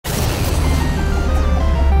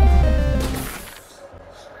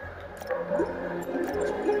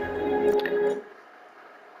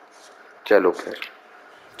चलो फिर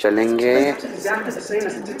चलेंगे।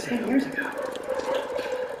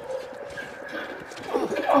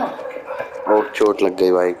 और चोट लग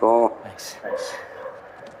गई भाई को।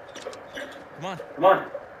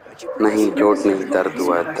 नहीं चोट नहीं, दर्द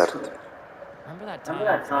हुआ है, दर्द। Remember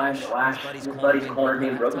that time Flash, his buddies cornered me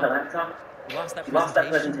and broke my laptop? He lost that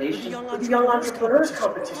presentation with the Young Entrepreneurs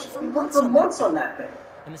Competition. We worked for months on that thing.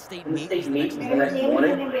 And the state And the meet state was the meet next was the next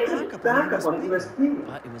morning. morning. Backup on USB.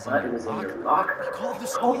 But it was But in it was in your your locker. locker. We called the We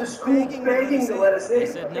school called the school begging to let us in.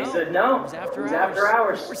 They said no. It It was was after after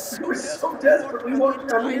hours. hours. We were so desperate. We walked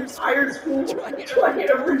around the entire school, trying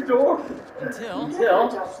every door. Until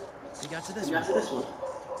we got to this one.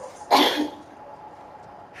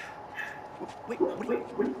 Wait.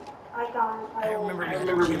 I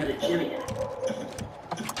remember we had a gym.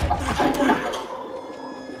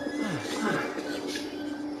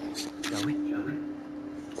 Shall we?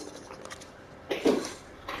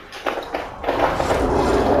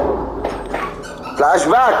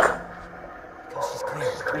 Flashback. Coast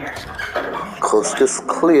Coast is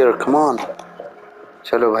clear. is clear. Come on.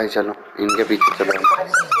 चलो भाई चलो, इनके पीछे चलो।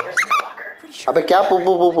 अबे क्या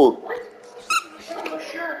पुपू पुपू?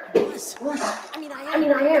 I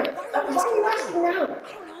mean, I am. Why are you asking now?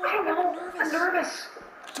 I don't know. I'm nervous.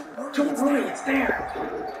 Don't worry, it's there.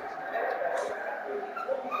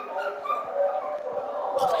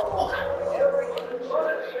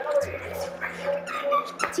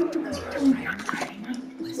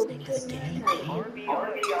 Listening to the game.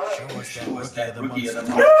 Show us that rookie of the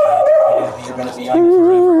month. You're gonna be on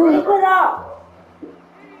forever.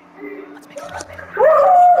 Let's make it.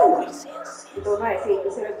 Don't I say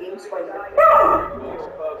this is a game spoiler?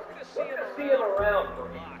 Just see him around for a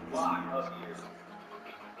lot of years.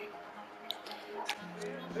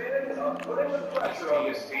 Putting the pressure on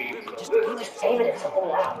this team. Just save it to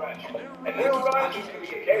hold out. And their rise to the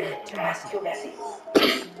occasion. Too messy.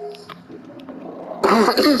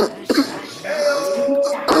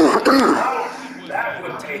 That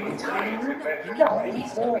would take time. No, we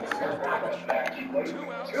need more.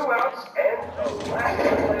 2 outs and the last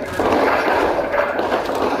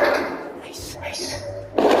Nice.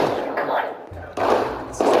 Come on.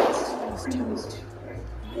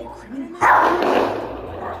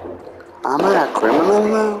 I'm a criminal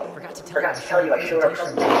now. Forgot to tell you I showed her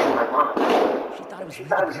presentation to my mom. She thought it was She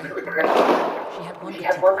thought it was really great. She had She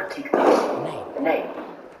had one critique of us. The name.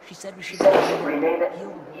 She said we should rename it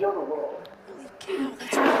Heal the World.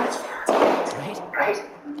 Right?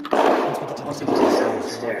 Once we get to the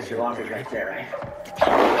stairs, your laundry's right there, right?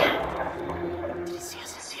 Did he see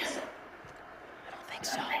us? I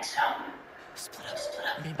don't think so. Split up.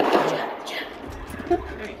 Maybe Jen.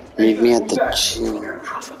 Meet me at the gym.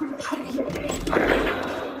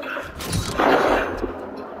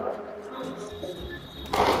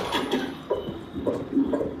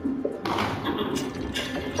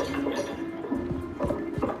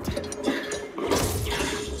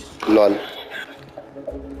 LOL.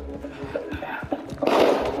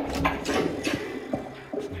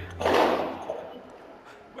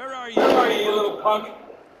 Where are you, you little punk?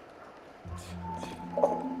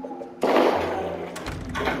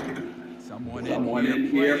 Someone in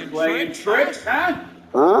here playing tricks, huh?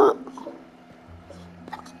 Huh?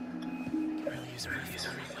 Really use a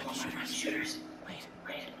shooters. Wait.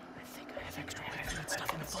 I think I have extra good stuff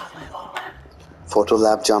in the photo lab. Photo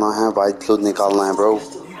lab जाना है, white cloth निकालना है bro.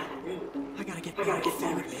 I gotta get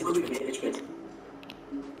fluid management.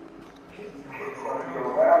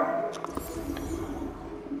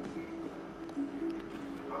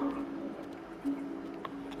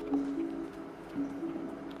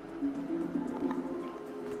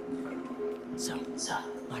 So,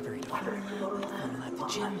 library to photo lab to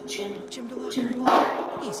gym to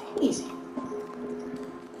locker. Easy.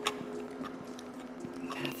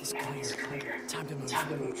 Path is clear. Time to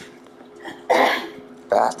move.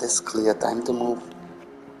 Path is clear. Time to move.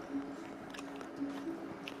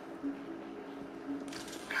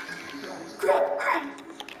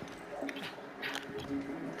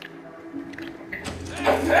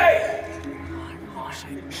 Hey! I wish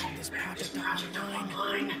I'd done this project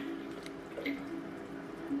online.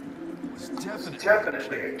 It's definitely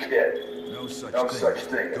Definitely a kid. no such No thing such as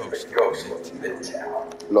thing a as ghost the ghost in of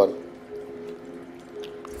Midtown. LOL.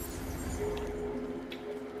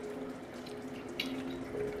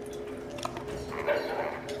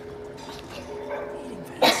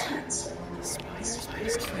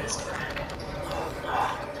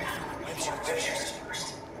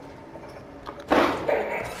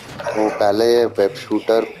 वो पहले web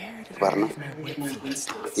shooter भरना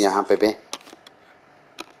यहाँ पे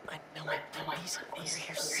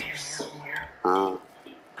हाँ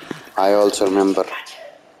I also remember.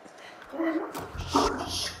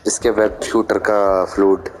 इसके web shooter का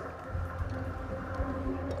flute.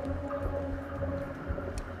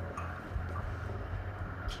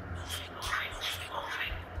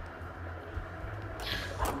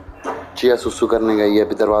 Chia सुसु करने गई है.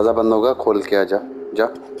 अभी दरवाजा बंद होगा. खोल के आ जा. जा.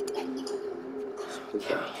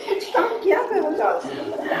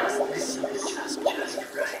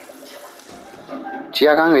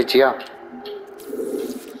 चिया कहाँ गई? चिया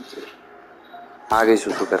आ गई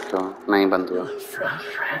सुसु करके. नहीं बंद हुआ.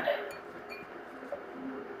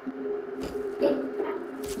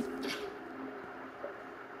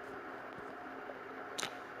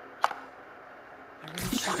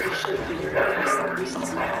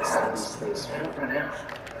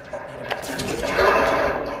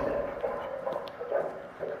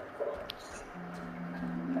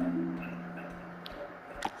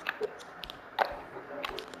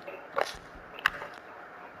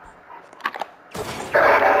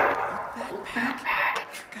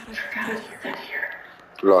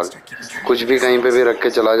 लॉल. कुछ भी कहीं पे भी रख के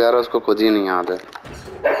चला जा रहा है. उसको खुद ही नहीं याद है.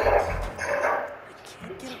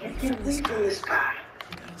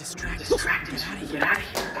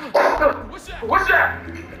 What's that?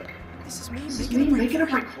 This is me making a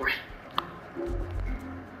break for it.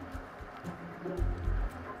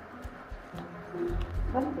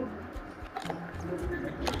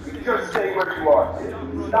 You just stay where you are.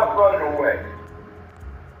 Stop running away.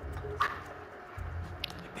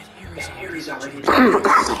 Harry's already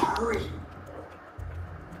hurry.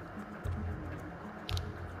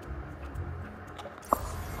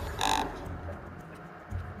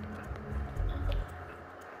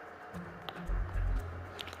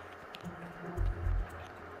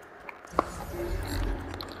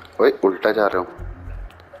 ओए उल्टा जा रहे हो.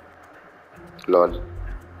 Lol.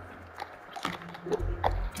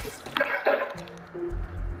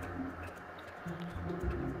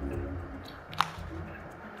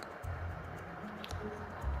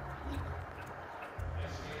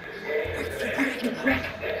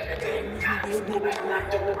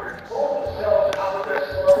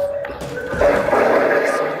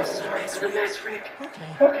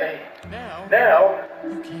 Okay. Now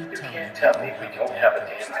you can't tell me we don't have a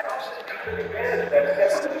damn house.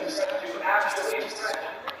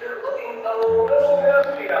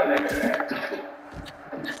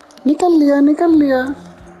 निकल लिया.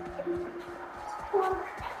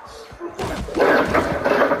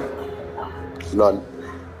 Lol.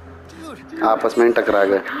 आपस में टकरा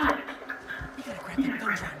गए.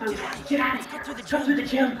 Go through the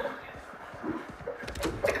gym.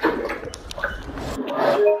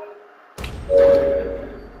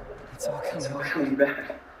 It's all coming back.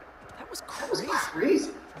 That was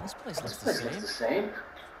crazy. This place looks the same.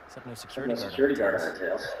 Except no security guard on our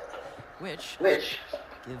tails. Which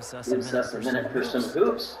gives us a minute for some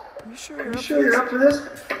hoops. You sure you're up for this?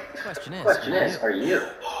 Question is, are you?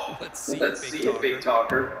 Let's see it, big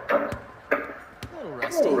talker. A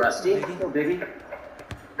little rusty. No biggie.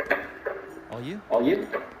 All you? Well,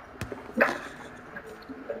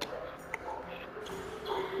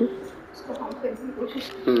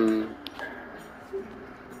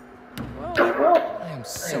 I am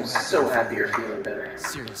so happy you're feeling better.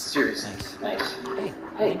 Seriously. Thanks.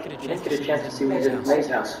 Hey, you didn't get a chance to see what we did at May's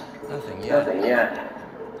house. Nothing yet.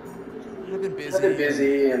 I've been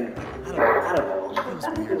busy and I don't know. It was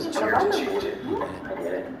weird to change it. I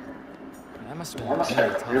get it. I must have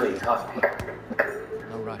been really tough.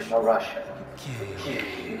 No rush. Okay.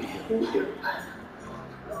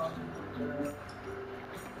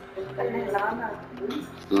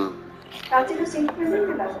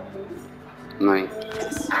 नहीं.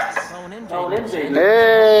 Phone in,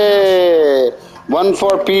 Hey, 1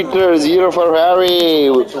 for Peter, 0 for Harry.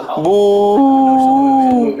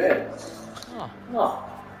 Boo.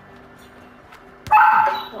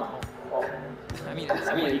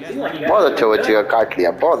 बहुत अच्छा बच्चे काट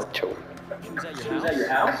लिया. बहुत अच्छा. She was at your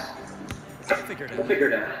house? We'll figure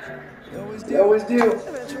it out. You always do.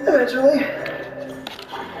 Eventually.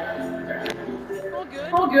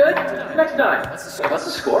 All good. Next time. What's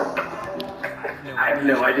the score? I have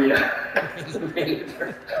no idea.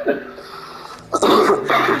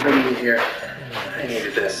 Bring me here. I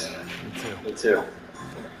needed this. Me too.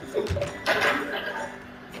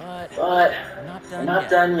 But not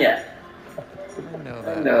done yet.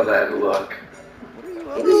 I know that look.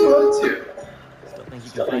 What are you up to?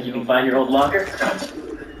 Still think you can find your old locker?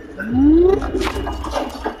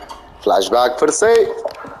 Flashback फिर से.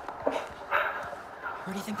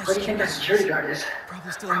 Where do you think that security guard is?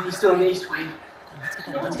 Probably still in the east wing.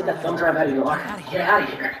 Let's get that thumb drive out of your locker. Get out of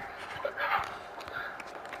here.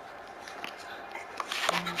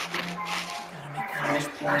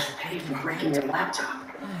 flash pay for breaking your laptop.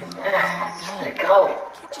 Let it go.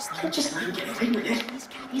 Can't just let him get away with it.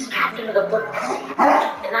 He's captain of the football team,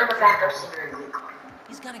 and I'm a backup singer in league.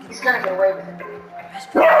 He's gonna get away with it.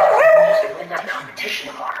 Just win that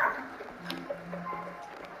competition tomorrow.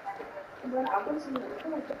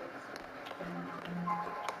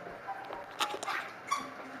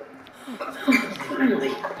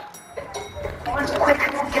 Finally. Quick,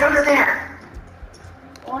 get under there.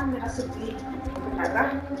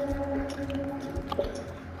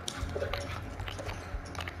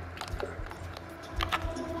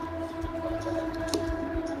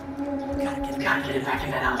 Gotta get it back in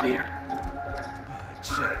that elevator.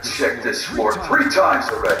 Check this floor 3 times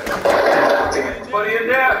already. Damn, anybody in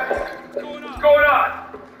there? What's going on?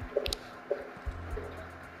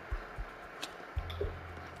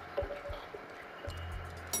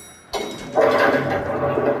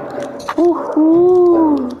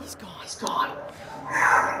 He's gone.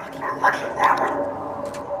 Lucky with that one.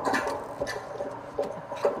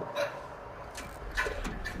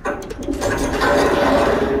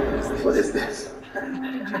 What is this?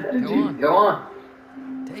 Go on.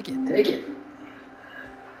 Take it.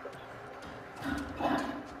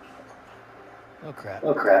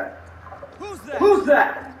 Oh crap. Who's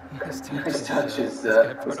that? Nice touch. Is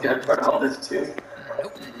gonna part all this too.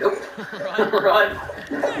 Nope. Run.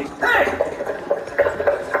 Hey!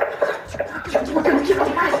 We're gonna get the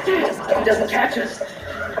guy's dead if he doesn't catch us.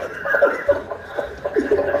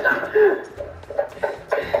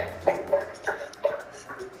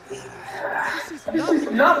 This is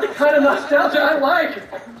not the kind of nostalgia I like.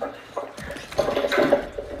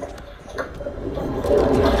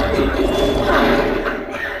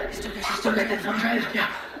 Still got that thumb drive? Yeah.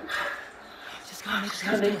 Just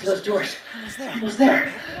gotta make it to those doors. Almost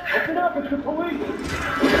there. Open up, it's the police.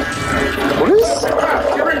 Police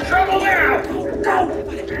You're in trouble now. Go!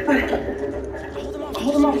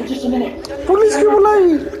 Hold him off for just a minute. Police क्यों बुलाई?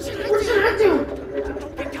 What should I do?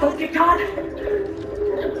 Don't get caught.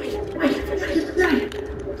 Wait, just a minute.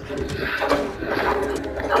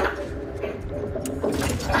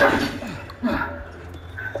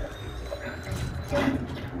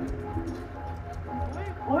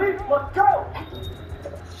 Police, let's go.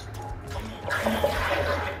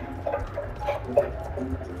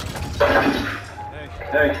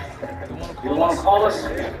 Hey, you want to call us?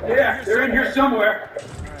 Yeah, they're in here somewhere.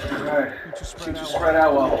 All right, you just spread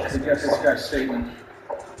out while we get this guy Satan.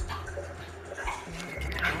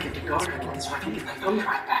 Get the guard again so I can get my thumb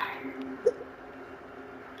drive back.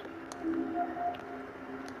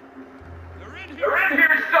 They're in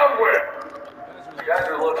here somewhere. You guys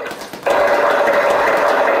are looking.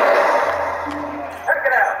 Check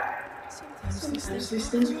it out. Sometimes these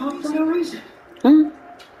things pop for no reason.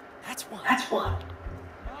 That's one.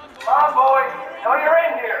 Come on, boys. Know you're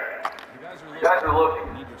in here. You guys are looking.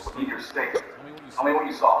 We need your statement. Tell me what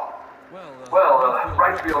you saw. Well,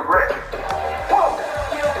 right field Rick. Whoa!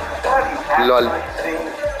 Have you Lol. actually seen?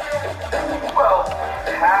 Well,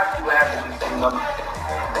 have you actually seen them?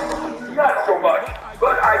 Not so much,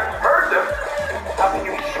 but I've heard them. How can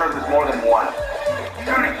you be sure there's more than one?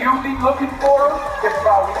 Shouldn't you be looking for them? If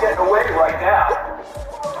probably getting away right now.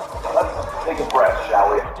 Let's take a breath, shall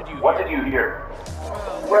we? What did you hear?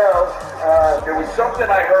 Well, there was something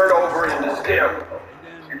I heard over in the stairwell.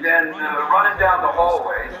 And then running down the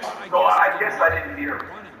hallway. So I guess I didn't hear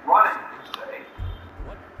running, per se.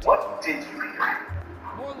 What did you hear?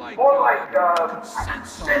 More like, I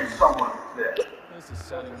sense someone there.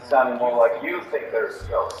 Sounding more like you think there's a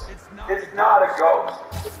ghost. It's not a ghost.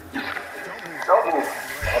 Don't move.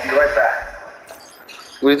 I'll be right back.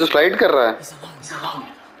 वो ये तो slide कर रहा है. He's alone.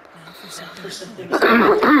 For something.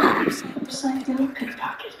 Just like a little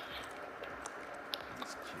pickpocket.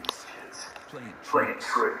 Playing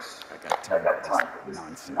tricks. I got time for this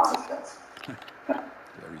nonsense.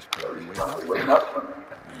 Larry's probably Waiting up for me.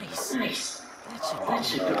 Nice. That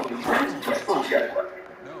should do it. Okay.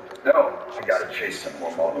 No, I gotta chase some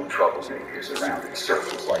more mono troublemakers around in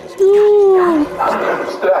circles like this.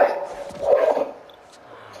 Understood.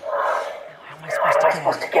 How am I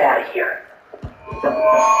supposed to get out of here?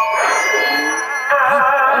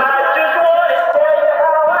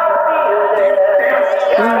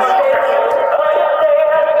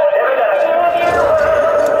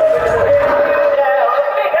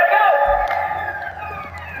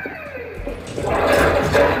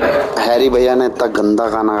 Harry भैया ने इतना गंदा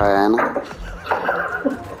गाना गाया है ना.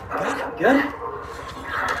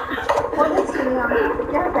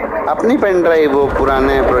 अपनी pen drive वो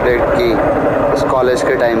पुराने प्रोजेक्ट की इस कॉलेज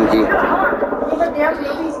के टाइम की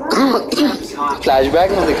फ्लैशबैक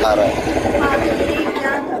में दिखा रहा है.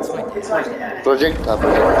 प्रोजेक्ट था,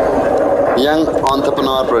 प्रोजेक्ट, यंग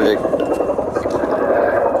एंटरप्रेन्योर प्रोजेक्ट।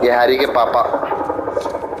 ये हैरी के पापा।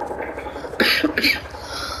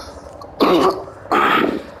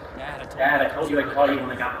 Dad, I told you I'd call you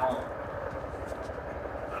when I got home.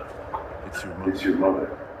 It's your It's your mother.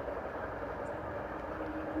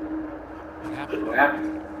 What happened? What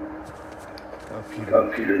happened? Peter.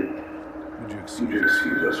 Peter, Would you would you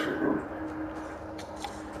excuse us for a moment?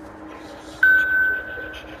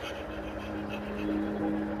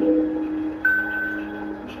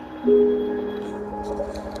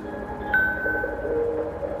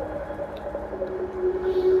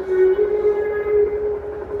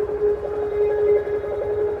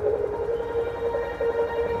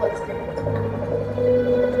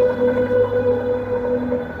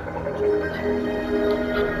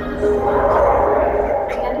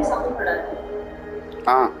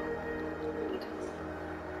 हाँ,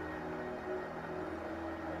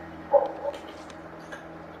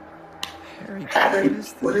 Harry,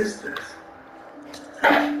 What is this?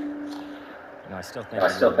 no, I still I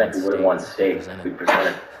still think we would have won state if we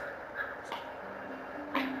presented.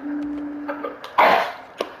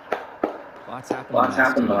 Lots happened. Lots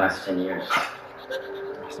happened in the last 10 years.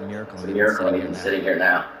 It's a miracle. It's a miracle I'm even sitting here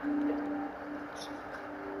now.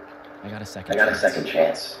 I got a I got a second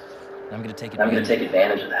chance. I'm gonna take And I'm going to take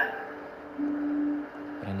advantage of that.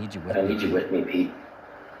 But I need you with But I me. need you with me, Pete.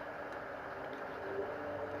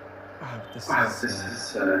 Wow, this Wow, is this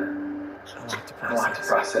is a lot to a lot to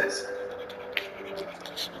process.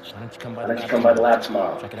 Why don't you come by Why the don't you lab come by the lab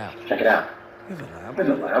tomorrow? Check it out. Check it out. You have a lab? There's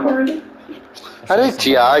a lab already? अरे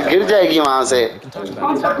chia गिर जाएगी वहां से। We can talk We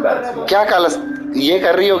about can talk about it some more. क्या कालस ये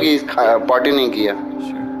कर रही होगी, पॉटी नहीं किया।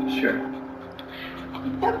 it. Sure.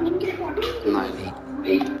 नहीं,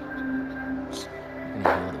 Pete, You're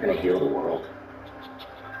we're going to heal the world.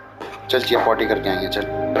 चल चिया पॉटी करके आएंगे, चल।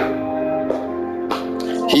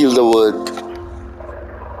 Heal the world.